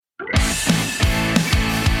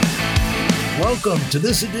Welcome to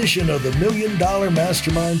this edition of the $1 Million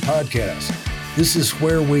Mastermind Podcast. This is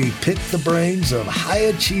where we pick the brains of high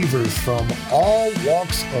achievers from all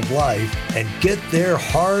walks of life and get their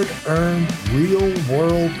hard-earned,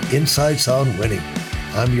 real-world insights on winning.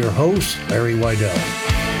 I'm your host, Larry Weidel.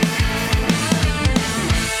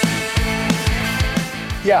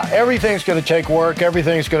 Yeah, everything's going to take work.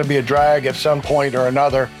 Everything's going to be a drag at some point or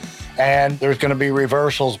another, and there's going to be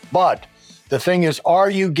reversals. But the thing is, are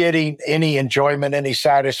you getting any enjoyment, any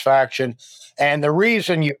satisfaction? And the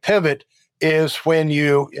reason you pivot is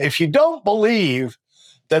if you don't believe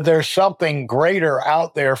that there's something greater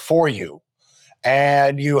out there for you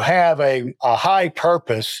and you have a high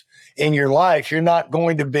purpose in your life, you're not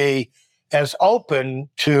going to be as open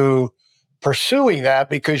to pursuing that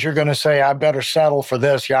because you're going to say, I better settle for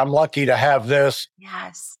this. Yeah, I'm lucky to have this.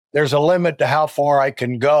 Yes. There's a limit to how far I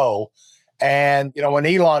can go. And, when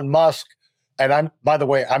Elon Musk, and by the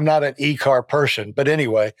way, I'm not an e-car person, but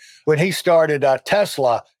anyway, when he started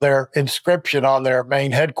Tesla, their inscription on their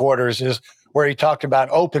main headquarters is where he talked about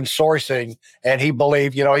open sourcing. And he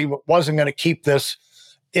believed, he wasn't going to keep this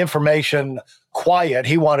information quiet.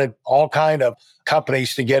 He wanted all kind of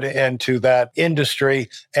companies to get into that industry.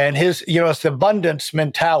 And his, it's the abundance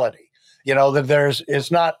mentality,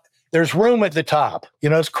 that there's room at the top.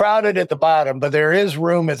 It's crowded at the bottom, but there is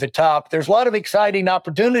room at the top. There's a lot of exciting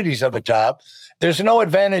opportunities at the top. There's no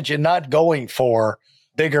advantage in not going for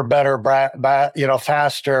bigger, better,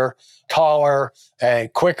 faster, taller,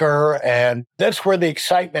 and quicker. And that's where the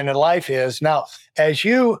excitement in life is. Now, as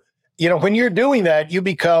when you're doing that, you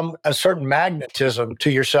become a certain magnetism to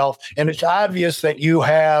yourself. And it's obvious that you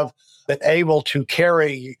have been able to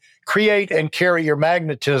create and carry your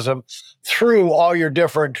magnetism through all your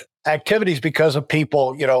different activities because of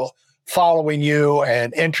people, following you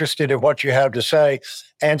and interested in what you have to say.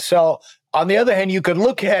 And so, on the other hand, you could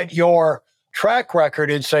look at your track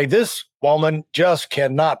record and say, this woman just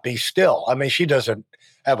cannot be still. I mean, she doesn't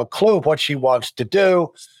have a clue of what she wants to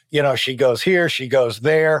do. She goes here, she goes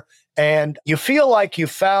there. And you feel like you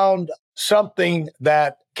found something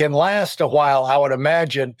that can last a while, I would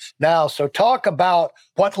imagine now. So talk about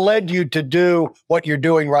what led you to do what you're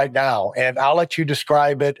doing right now. And I'll let you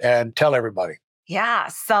describe it and tell everybody. Yeah.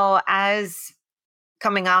 So as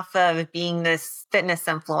coming off of being this fitness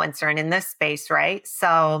influencer and in this space, right?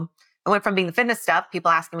 So I went from being the fitness stuff,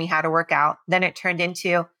 people asking me how to work out. Then it turned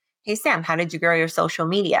into, hey, Sam, how did you grow your social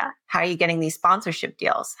media? How are you getting these sponsorship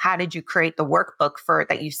deals? How did you create the workbook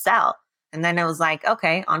that you sell? And then it was like,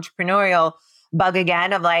 okay, entrepreneurial bug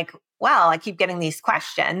again of like, well, I keep getting these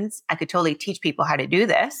questions. I could totally teach people how to do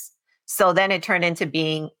this. So then it turned into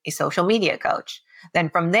being a social media coach. Then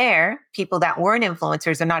from there, people that weren't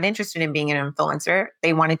influencers are not interested in being an influencer.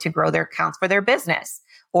 They wanted to grow their accounts for their business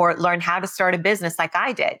or learn how to start a business like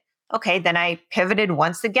I did. Okay, then I pivoted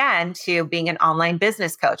once again to being an online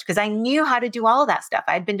business coach because I knew how to do all of that stuff.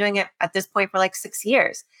 I'd been doing it at this point for like 6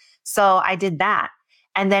 years. So I did that.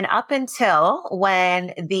 And then up until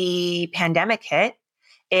when the pandemic hit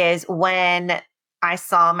is when I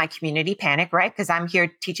saw my community panic, right? Because I'm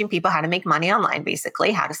here teaching people how to make money online,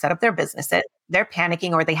 basically, how to set up their businesses. They're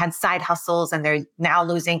panicking or they had side hustles and they're now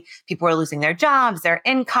people are losing their jobs, their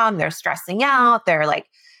income, they're stressing out. They're like,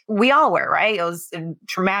 we all were, right? It was a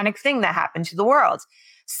traumatic thing that happened to the world.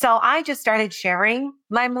 So I just started sharing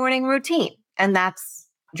my morning routine, and that's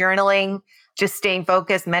journaling, just staying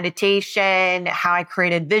focused, meditation, how I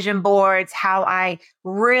created vision boards, how I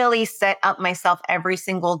really set up myself every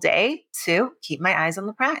single day to keep my eyes on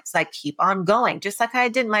the prize, like keep on going, just like I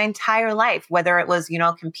did my entire life, whether it was,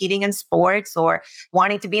 competing in sports or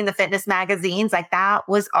wanting to be in the fitness magazines, like that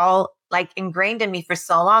was all like ingrained in me for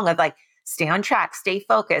so long of like, stay on track, stay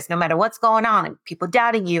focused, no matter what's going on and people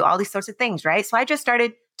doubting you, all these sorts of things, right? So I just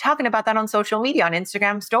started talking about that on social media, on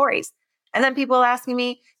Instagram stories. And then people asking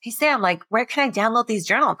me, hey, Sam, like, where can I download these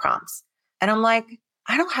journal prompts? And I'm like,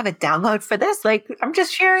 I don't have a download for this. Like, I'm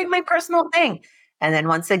just sharing my personal thing. And then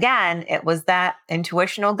once again, it was that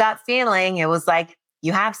intuitional gut feeling. It was like,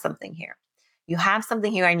 you have something here. You have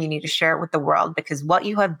something here and you need to share it with the world because what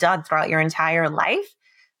you have done throughout your entire life,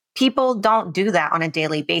 people don't do that on a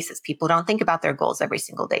daily basis. People don't think about their goals every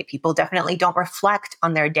single day. People definitely don't reflect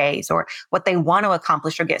on their days or what they want to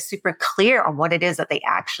accomplish or get super clear on what it is that they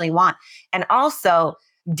actually want. And also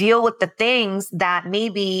deal with the things that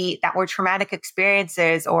were traumatic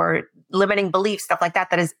experiences or limiting beliefs, stuff like that,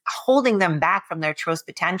 that is holding them back from their truest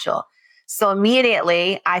potential. So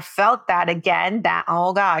immediately I felt that again, that,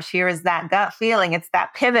 oh gosh, here is that gut feeling. It's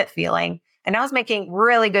that pivot feeling. And I was making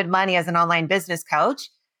really good money as an online business coach.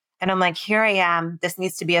 And I'm like, here I am. This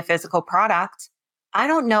needs to be a physical product. I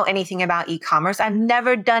don't know anything about e-commerce. I've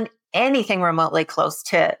never done anything remotely close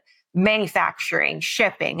to manufacturing,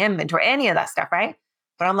 shipping, inventory, any of that stuff, right?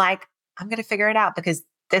 But I'm like, I'm going to figure it out because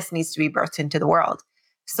this needs to be birthed into the world.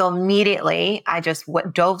 So immediately I just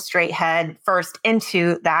dove straight head first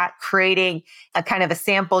into that, creating a kind of a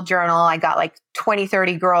sample journal. I got like 20,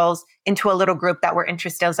 30 girls into a little group that were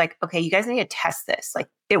interested. I was like, okay, you guys need to test this. Like,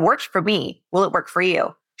 it works for me. Will it work for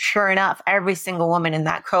you? Sure enough, every single woman in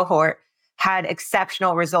that cohort had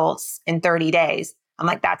exceptional results in 30 days. I'm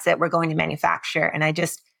like, that's it. We're going to manufacture. And I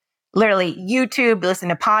just literally YouTube, listen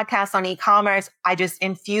to podcasts on e-commerce. I just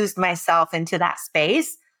infused myself into that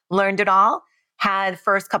space, learned it all, had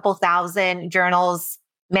first couple thousand journals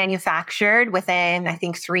manufactured within, I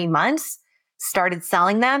think, 3 months, started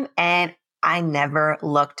selling them, and I never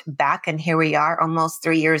looked back. And here we are almost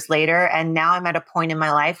 3 years later. And now I'm at a point in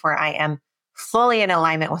my life where I am fully in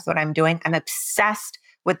alignment with what I'm doing. I'm obsessed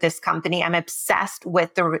with this company. I'm obsessed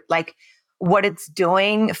with what it's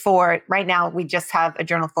doing for right now. We just have a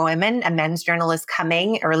journal for women. A men's journal is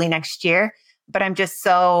coming early next year, but I'm just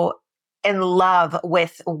so in love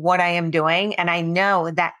with what I am doing. And I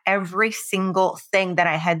know that every single thing that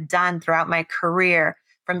I had done throughout my career,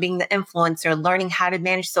 from being the influencer, learning how to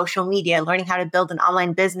manage social media, learning how to build an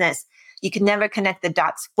online business, you can never connect the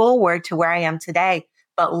dots forward to where I am today.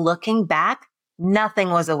 But looking back,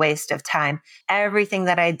 nothing was a waste of time. Everything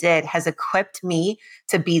that I did has equipped me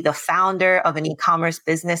to be the founder of an e-commerce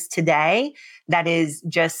business today that is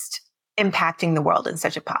just impacting the world in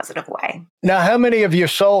such a positive way. Now, how many of you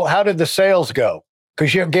sold? How did the sales go?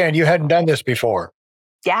 Because you hadn't done this before.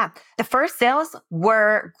 Yeah, the first sales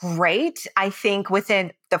were great. I think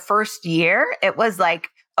within the first year, it was like,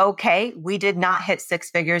 okay, we did not hit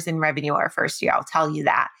 6 figures in revenue our first year. I'll tell you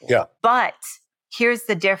that. Yeah. But here's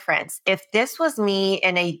the difference. If this was me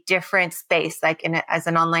in a different space, like as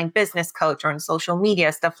an online business coach or in social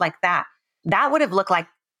media, stuff like that, that would have looked like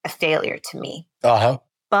a failure to me. Uh-huh.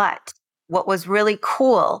 But what was really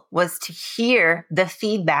cool was to hear the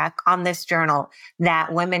feedback on this journal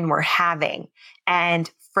that women were having. And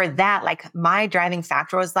for that, like, my driving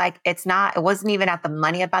factor was like, it wasn't even at the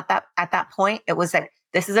money about that at that point. It was like,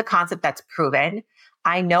 this is a concept that's proven.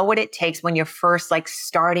 I know what it takes when you're first like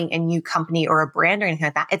starting a new company or a brand or anything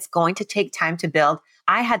like that. It's going to take time to build.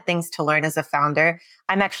 I had things to learn as a founder.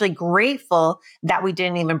 I'm actually grateful that we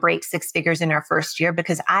didn't even break 6 figures in our first year,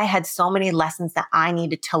 because I had so many lessons that I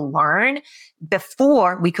needed to learn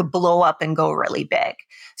before we could blow up and go really big.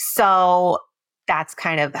 So that's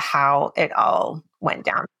kind of how it all went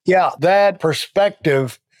down. Yeah, that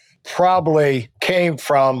perspective probably came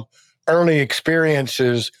from early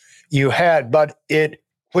experiences you had, but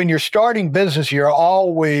when you're starting business, you're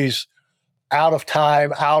always out of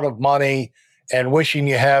time, out of money, and wishing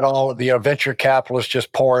you had all of the venture capitalists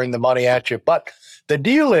just pouring the money at you. But the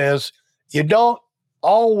deal is, you don't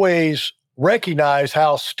always recognize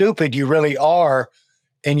how stupid you really are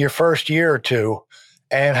in your first year or two,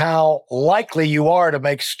 and how likely you are to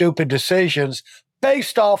make stupid decisions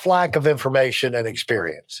based off lack of information and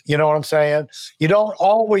experience. You know what I'm saying? You don't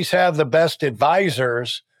always have the best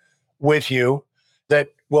advisors with you that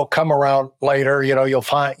will come around later.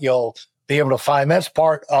 You'll be able to find. That's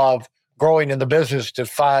part of growing in the business, to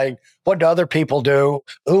find what do other people do,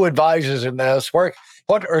 who advises in this, what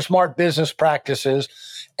are smart business practices.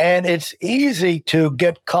 And it's easy to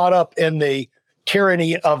get caught up in the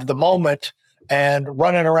tyranny of the moment and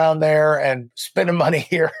running around there and spending money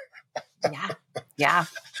here. Yeah.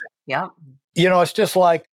 It's just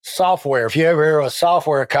like software. If you ever hear of a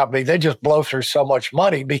software company, they just blow through so much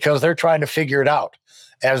money because they're trying to figure it out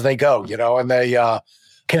as they go, and they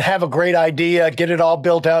can have a great idea, get it all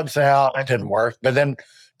built out and say, oh, it didn't work. But then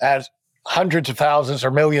as hundreds of thousands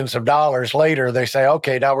or millions of dollars later, they say,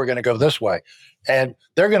 okay, now we're going to go this way. And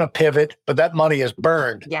they're going to pivot, but that money is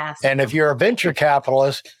burned. Yes. And if you're a venture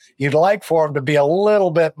capitalist, you'd like for them to be a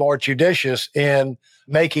little bit more judicious in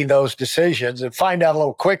making those decisions and find out a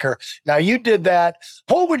little quicker. Now, you did that.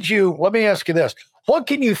 Let me ask you this. What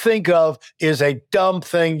can you think of is a dumb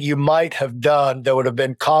thing you might have done that would have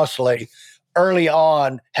been costly early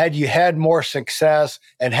on had you had more success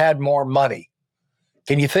and had more money?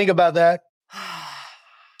 Can you think about that?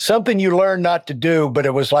 Something you learned not to do, but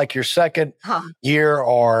it was like your second year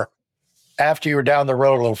or after you were down the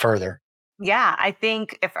road a little further. Yeah, I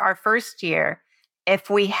think if our first year, if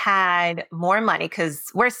we had more money, because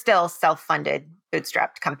we're still self-funded,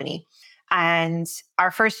 bootstrapped company. And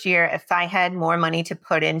our first year, if I had more money to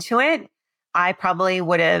put into it, I probably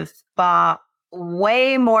would have bought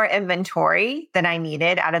way more inventory than I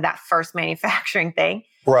needed out of that first manufacturing thing.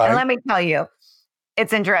 Right. And let me tell you,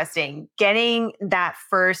 It's interesting getting that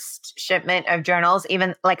first shipment of journals.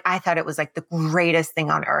 Even like I thought it was like the greatest thing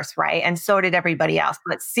on earth, right? And so did everybody else.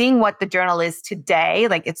 But seeing what the journal is today,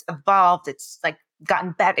 like it's evolved, it's like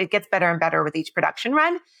gotten better. It gets better and better with each production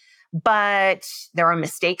run. But there were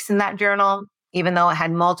mistakes in that journal, even though it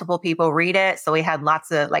had multiple people read it. So we had lots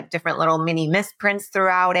of like different little mini misprints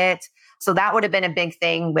throughout it. So that would have been a big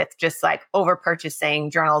thing with just like over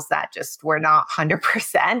purchasing journals that just were not 100%.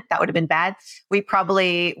 That would have been bad. We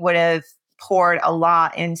probably would have poured a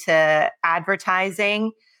lot into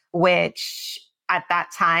advertising, which at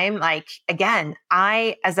that time, like again,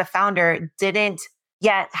 I as a founder didn't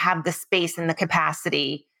yet have the space and the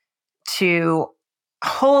capacity to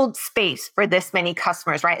hold space for this many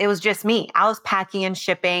customers, right? It was just me. I was packing and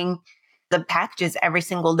shipping the packages every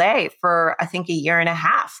single day for, I think, a year and a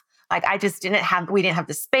half. Like we didn't have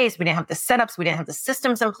the space, we didn't have the setups, we didn't have the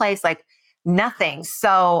systems in place, like nothing.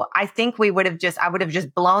 So I think I would have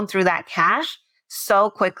just blown through that cash so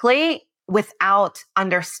quickly without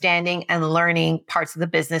understanding and learning parts of the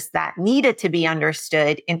business that needed to be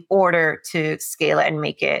understood in order to scale it and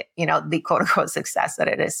make it, the quote unquote success that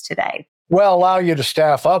it is today. Well, allow you to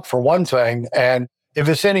staff up for one thing. And if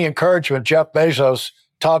it's any encouragement, Jeff Bezos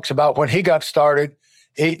talks about when he got started,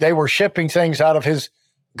 they were shipping things out of his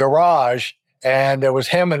garage, and there was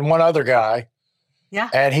him and one other guy. Yeah.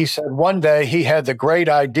 And he said one day he had the great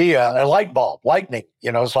idea, a light bulb, lightning,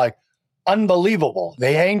 it's like unbelievable.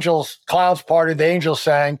 The clouds parted, the angels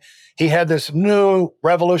sang. He had this new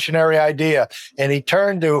revolutionary idea. And he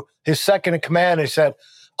turned to his second in command and he said,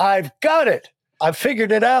 I've got it. I've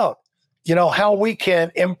figured it out. How we can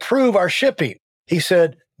improve our shipping. He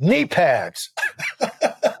said, knee pads.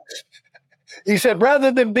 He said,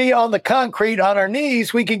 rather than be on the concrete on our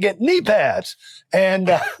knees, we can get knee pads. And,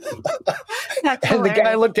 and the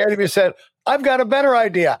guy looked at him and said, I've got a better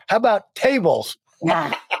idea. How about tables?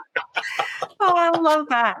 Yeah. Oh, I love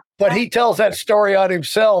that. But he tells that story on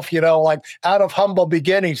himself, like out of humble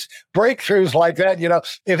beginnings, breakthroughs like that.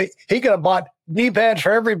 If he could have bought knee pads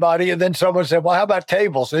for everybody, and then someone said, well, how about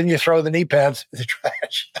tables? Then you throw the knee pads in the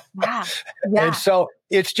trash. Yeah. Yeah. And so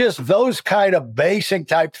it's just those kind of basic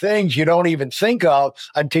type things you don't even think of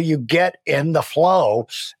until you get in the flow.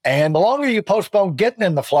 And the longer you postpone getting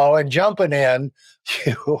in the flow and jumping in,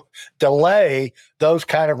 you delay those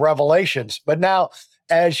kind of revelations. But now,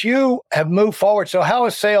 as you have moved forward, so how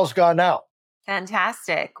has sales gone now?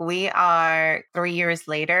 Fantastic. We are 3 years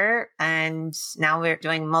later, and now we're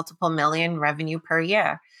doing multiple million revenue per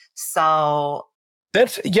year. So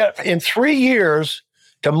that's in 3 years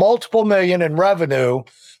to multiple million in revenue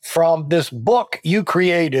from this book you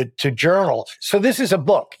created to journal. So this is a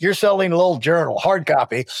book. You're selling a little journal, hard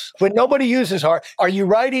copy, but nobody uses hard. Are you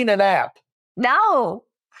writing an app? No.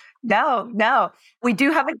 We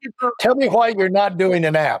do have a good book. Tell me why you're not doing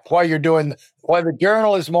an app, why the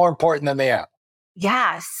journal is more important than the app.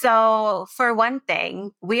 Yeah. So for one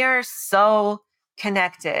thing, we are so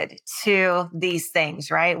connected to these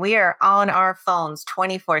things, right? We are on our phones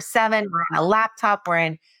 24/7. We're on a laptop. We're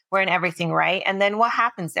in everything, right? And then what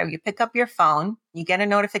happens there? You pick up your phone, you get a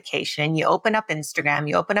notification, you open up Instagram,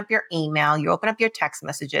 you open up your email, you open up your text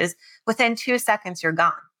messages. Within 2 seconds, you're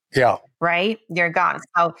gone. Yeah. Right? You're gone.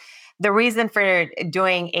 So the reason for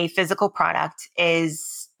doing a physical product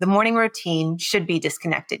is the morning routine should be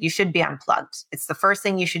disconnected. You should be unplugged. It's the first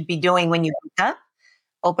thing you should be doing when you wake up.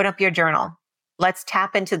 Open up your journal. Let's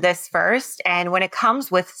tap into this first. And when it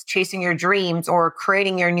comes with chasing your dreams or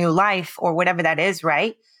creating your new life or whatever that is,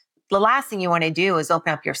 right? The last thing you want to do is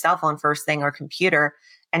open up your cell phone first thing or computer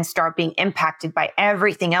and start being impacted by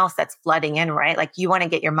everything else that's flooding in, right? Like you want to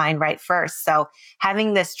get your mind right first. So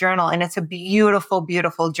having this journal, and it's a beautiful,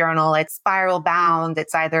 beautiful journal. It's spiral bound.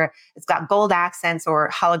 It's got gold accents or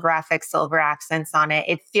holographic silver accents on it.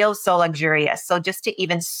 It feels so luxurious. So just to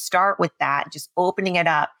even start with that, just opening it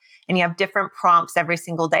up, and you have different prompts every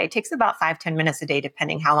single day. It takes about 5-10 minutes a day,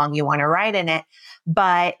 depending how long you want to write in it.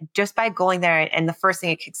 But just by going there, and the first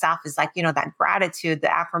thing it kicks off is like, that gratitude,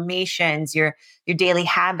 the affirmations, your daily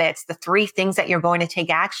habits, the 3 things that you're going to take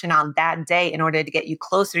action on that day in order to get you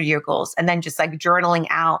closer to your goals. And then just like journaling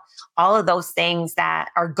out all of those things that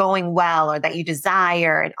are going well or that you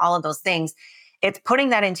desire and all of those things. It's putting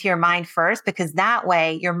that into your mind first, because that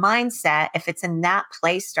way your mindset, if it's in that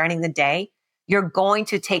place starting the day, you're going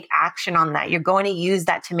to take action on that. You're going to use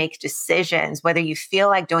that to make decisions, whether you feel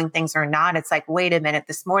like doing things or not. It's like, wait a minute,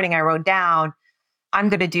 this morning I wrote down, I'm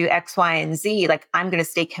going to do X, Y, and Z. Like I'm going to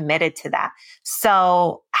stay committed to that.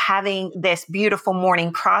 So having this beautiful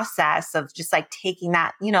morning process of just like taking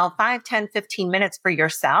that, 5, 10, 15 minutes for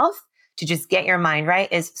yourself to just get your mind right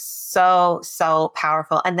is so, so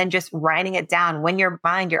powerful. And then just writing it down. When your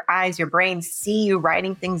mind, your eyes, your brain see you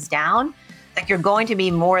writing things down, like you're going to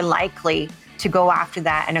be more likely to go after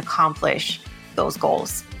that and accomplish those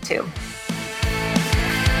goals too.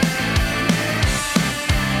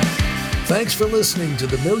 Thanks for listening to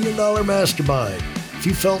the $1 Million Mastermind. If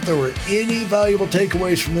you felt there were any valuable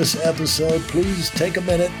takeaways from this episode, please take a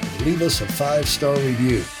minute and leave us a 5-star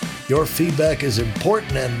review. Your feedback is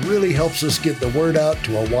important and really helps us get the word out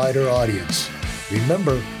to a wider audience.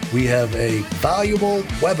 Remember, we have a valuable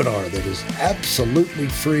webinar that is absolutely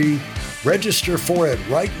free. Register for it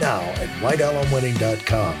right now at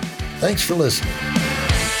whitealumwinning.com. Thanks for listening.